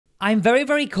I'm very,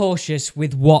 very cautious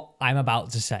with what I'm about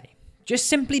to say, just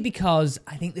simply because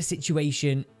I think the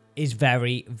situation is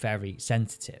very, very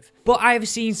sensitive. But I've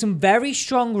seen some very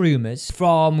strong rumours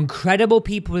from credible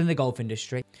people in the golf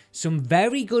industry, some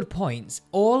very good points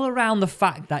all around the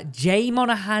fact that Jay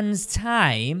Monahan's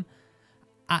time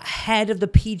at head of the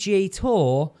PGA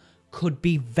Tour could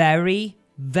be very,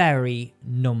 very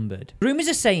numbered. Rumours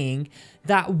are saying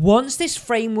that once this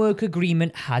framework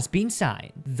agreement has been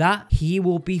signed, that he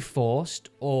will be forced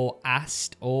or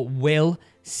asked or will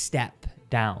step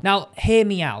down. Now, hear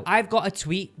me out. I've got a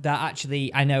tweet that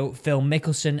actually I know Phil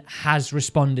Mickelson has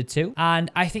responded to,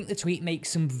 and I think the tweet makes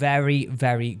some very,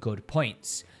 very good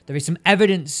points. There is some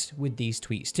evidence with these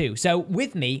tweets too. So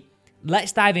with me,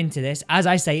 let's dive into this. As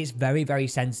I say, it's very, very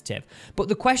sensitive. But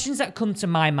the questions that come to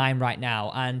my mind right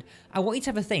now, and I want you to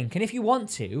have a think, and if you want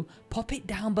to, pop it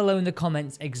down below in the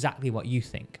comments exactly what you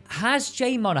think. Has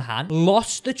Jay Monahan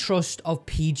lost the trust of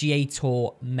PGA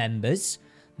Tour members,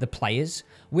 the players,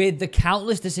 with the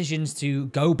countless decisions to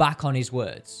go back on his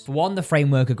words? For one, the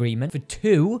framework agreement. For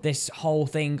two, this whole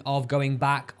thing of going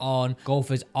back on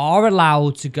golfers are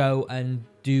allowed to go and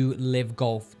do live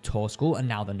golf tour school, and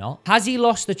now they're not. Has he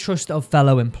lost the trust of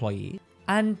fellow employees?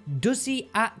 And does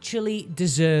he actually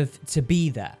deserve to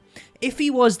be there? If he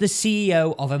was the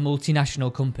CEO of a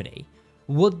multinational company,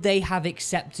 would they have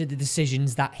accepted the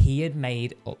decisions that he had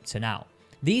made up to now?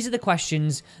 These are the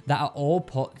questions that are all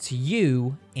put to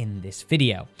you in this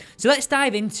video. So let's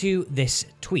dive into this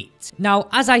tweet. Now,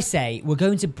 as I say, we're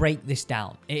going to break this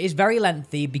down. It is very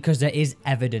lengthy because there is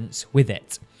evidence with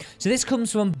it. So this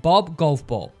comes from Bob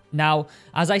Golfball. Now,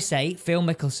 as I say, Phil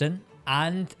Mickelson,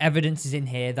 and evidence is in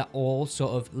here that all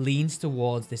sort of leans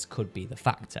towards this could be the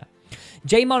factor.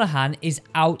 Jay Monahan is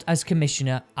out as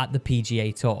commissioner at the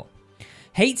PGA Tour.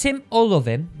 Hate him or love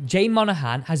him, Jay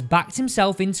Monahan has backed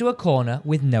himself into a corner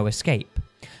with no escape.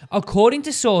 According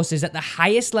to sources at the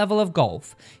highest level of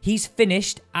golf, he's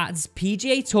finished as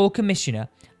PGA Tour commissioner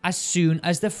as soon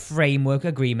as the framework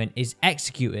agreement is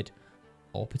executed,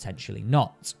 or potentially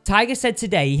not. Tiger said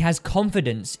today he has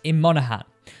confidence in Monhan,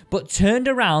 but turned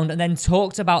around and then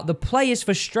talked about the players'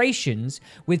 frustrations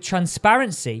with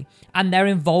transparency and their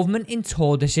involvement in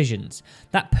tour decisions.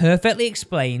 That perfectly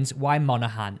explains why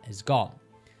Monahan has gone.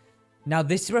 Now,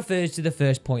 this refers to the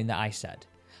first point that I said.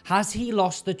 Has he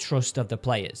lost the trust of the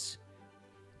players?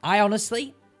 I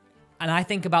honestly, and I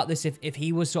think about this, if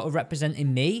he was sort of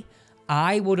representing me,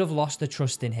 I would have lost the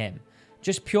trust in him,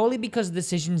 just purely because the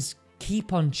decisions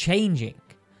keep on changing.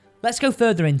 Let's go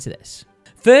further into this.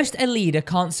 First, a leader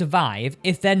can't survive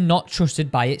if they're not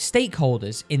trusted by its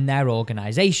stakeholders in their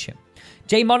organisation.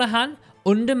 Jay Monahan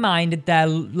undermined their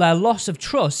loss of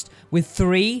trust with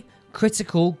three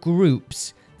critical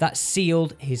groups that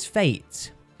sealed his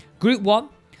fate. Group 1,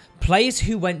 players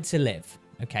who went to live.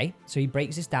 Okay, so he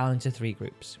breaks this down into three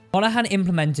groups. Monahan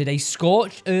implemented a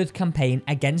scorched earth campaign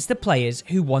against the players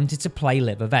who wanted to play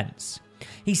live events.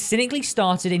 He cynically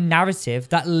started a narrative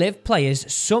that live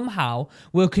players somehow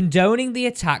were condoning the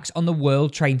attacks on the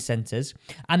World Trade Centers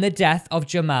and the death of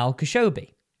Jamal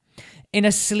Khashoggi. In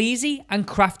a sleazy and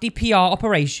crafty PR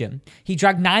operation, he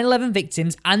dragged 9/11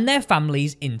 victims and their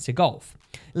families into golf,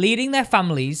 leading their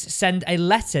families send a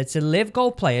letter to live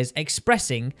golf players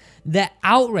expressing their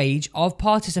outrage of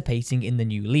participating in the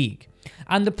new league.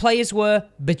 And the players were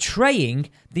betraying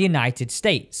the United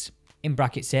States. In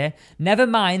brackets here, never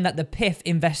mind that the PIF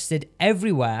invested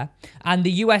everywhere and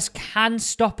the US can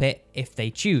stop it if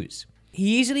they choose.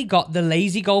 He easily got the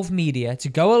lazy golf media to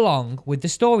go along with the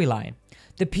storyline.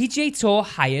 The PGA Tour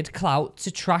hired clout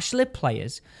to trash live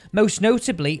players, most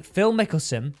notably Phil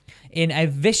Mickelson, in a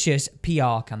vicious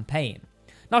PR campaign.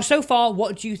 Now, so far,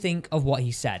 what do you think of what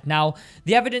he said? Now,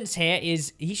 the evidence here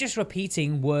is he's just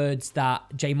repeating words that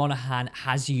Jay Monahan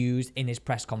has used in his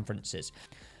press conferences.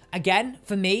 Again,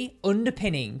 for me,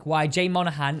 underpinning why Jay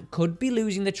Monahan could be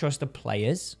losing the trust of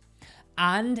players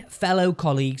and fellow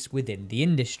colleagues within the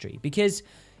industry, because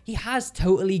he has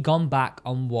totally gone back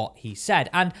on what he said.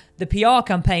 And the PR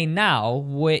campaign now,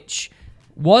 which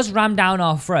was rammed down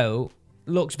our throat,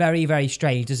 looks very, very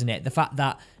strange, doesn't it? The fact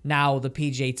that now the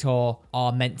PGA Tour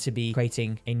are meant to be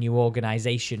creating a new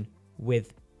organisation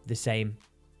with the same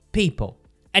people.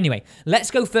 Anyway,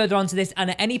 let's go further on to this,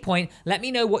 and at any point, let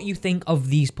me know what you think of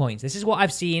these points. This is what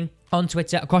I've seen on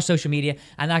Twitter, across social media,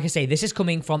 and like I say, this is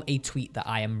coming from a tweet that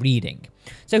I am reading.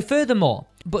 So furthermore,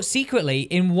 but secretly,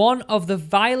 in one of the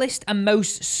vilest and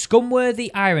most scumworthy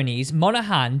ironies,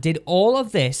 Monhan did all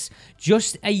of this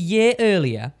just a year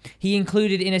earlier. He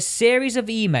included in a series of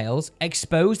emails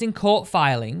exposed in court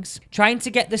filings, trying to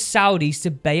get the Saudis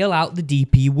to bail out the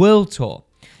DP World Tour.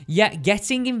 yet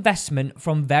getting investment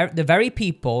from the very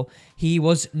people he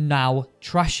was now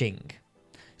trashing.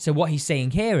 So what he's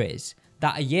saying here is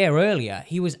that a year earlier,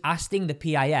 he was asking the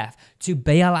PIF to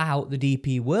bail out the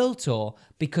DP World Tour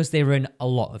because they were in a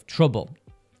lot of trouble.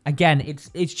 Again,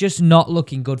 it's just not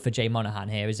looking good for Jay Monahan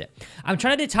here, is it? I'm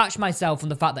trying to detach myself from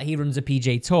the fact that he runs a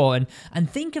PGA Tour and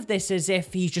think of this as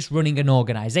if he's just running an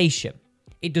organisation.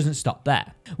 It doesn't stop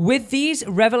there. With these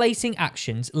revelating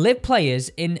actions, LIV players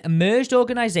in a merged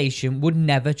organisation would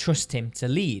never trust him to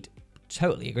lead.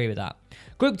 Totally agree with that.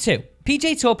 Group 2,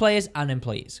 PGA Tour players and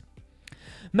employees.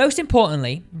 Most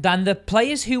importantly than the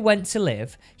players who went to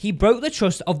LIV, he broke the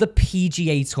trust of the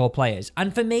PGA Tour players.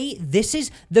 And for me, this is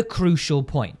the crucial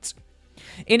point.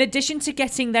 In addition to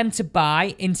getting them to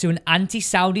buy into an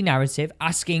anti-Saudi narrative,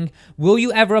 asking, will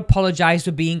you ever apologise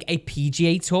for being a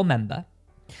PGA Tour member?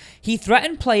 He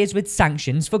threatened players with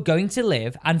sanctions for going to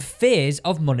LIV and fears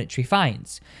of monetary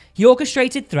fines. He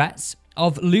orchestrated threats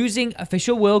of losing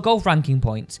official World Golf ranking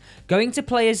points, going to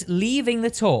players leaving the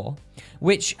tour,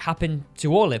 which happened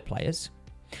to all LIV players.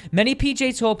 Many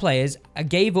PGA Tour players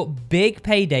gave up big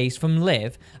paydays from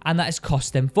LIV, and that has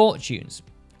cost them fortunes.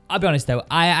 I'll be honest though,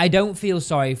 I don't feel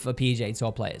sorry for PGA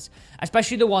Tour players,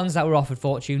 especially the ones that were offered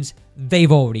fortunes.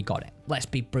 They've already got it. Let's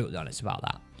be brutally honest about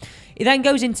that. It then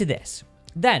goes into this.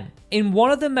 Then, in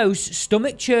one of the most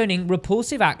stomach-churning,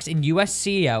 repulsive acts in US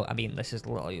CEO, I mean, this is a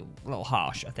little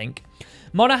harsh, I think,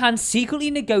 Monahan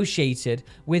secretly negotiated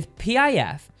with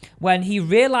PIF when he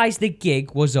realised the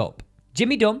gig was up.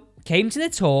 Jimmy Dunn came to the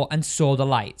tour and saw the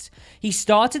light. He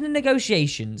started the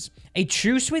negotiations. A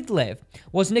truce with LIV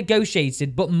was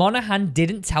negotiated, but Monahan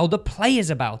didn't tell the players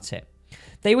about it.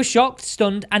 They were shocked,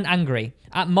 stunned, and angry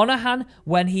at Monahan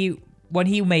when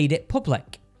he made it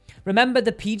public. Remember,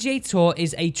 the PGA Tour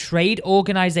is a trade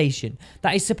organisation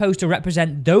that is supposed to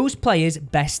represent those players'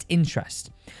 best interest.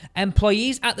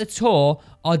 Employees at the tour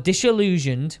are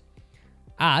disillusioned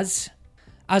as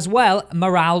well,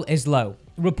 morale is low.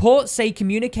 Reports say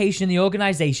communication in the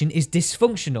organisation is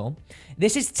dysfunctional.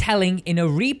 This is telling in a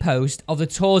repost of the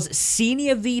tour's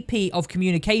senior VP of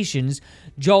communications,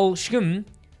 Joel Schum.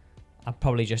 I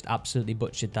probably just absolutely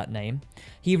butchered that name.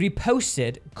 He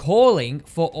reposted calling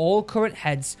for all current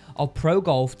heads of pro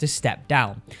golf to step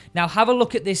down. Now have a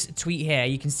look at this tweet here.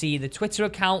 You can see the Twitter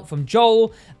account from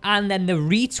Joel and then the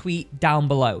retweet down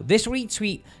below. This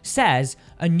retweet says,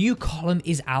 a new column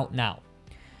is out now.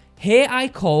 Here I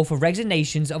call for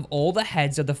resignations of all the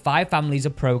heads of the 5 families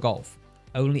of pro golf.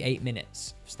 Only 8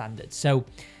 minutes standard. So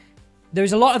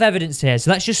there's a lot of evidence here.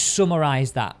 So let's just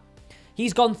summarize that.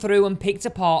 He's gone through and picked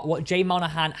apart what Jay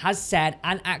Monahan has said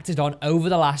and acted on over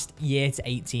the last year to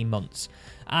 18 months.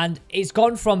 And it's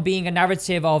gone from being a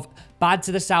narrative of bad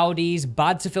to the Saudis,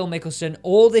 bad to Phil Mickelson,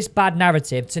 all this bad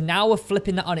narrative, to now we're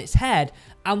flipping that on its head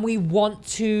and we want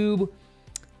to,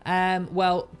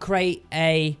 create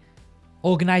a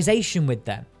organisation with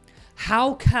them.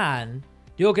 How can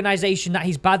the organisation that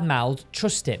he's badmouthed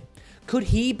trust him? Could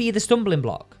he be the stumbling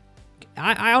block?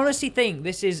 I honestly think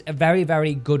this is a very,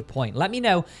 very good point. Let me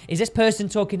know, is this person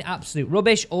talking absolute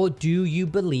rubbish or do you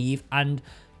believe and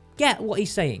get what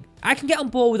he's saying? I can get on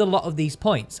board with a lot of these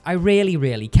points. I really,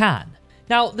 really can.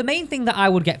 Now, the main thing that I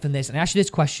would get from this, and I asked you this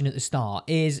question at the start,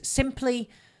 is simply,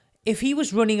 if he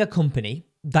was running a company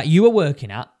that you were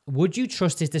working at, would you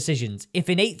trust his decisions? If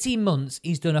in 18 months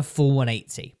he's done a full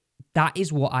 180? That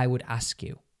is what I would ask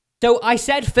you. So I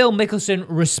said Phil Mickelson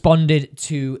responded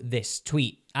to this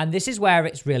tweet. And this is where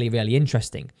it's really, really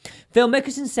interesting. Phil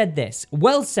Mickelson said this,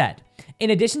 well said. In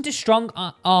addition to strong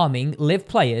arming LIV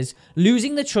players,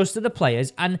 losing the trust of the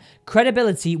players and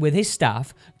credibility with his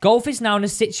staff, golf is now in a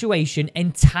situation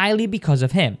entirely because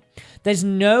of him. There's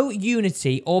no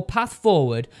unity or path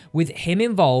forward with him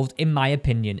involved, in my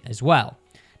opinion, as well.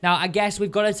 Now, I guess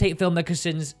we've got to take Phil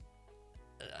Mickelson's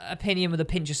opinion with a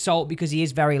pinch of salt because he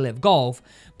is very LIV golf,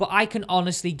 but I can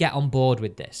honestly get on board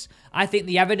with this. I think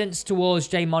the evidence towards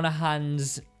Jay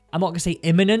Monahan's, I'm not going to say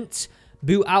imminent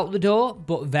boot out the door,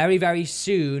 but very, very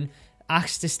soon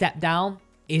asked to step down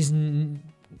is going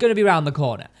to be around the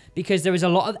corner because there is a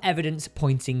lot of evidence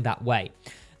pointing that way.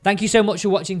 Thank you so much for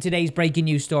watching today's breaking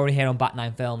news story here on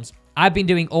Bat9 Films. I've been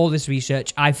doing all this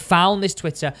research. I found this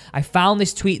Twitter. I found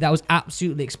this tweet that was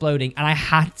absolutely exploding, and I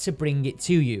had to bring it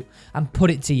to you and put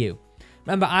it to you.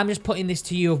 Remember, I'm just putting this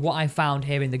to you of what I found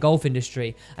here in the golf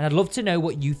industry, and I'd love to know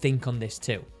what you think on this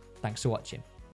too. Thanks for watching.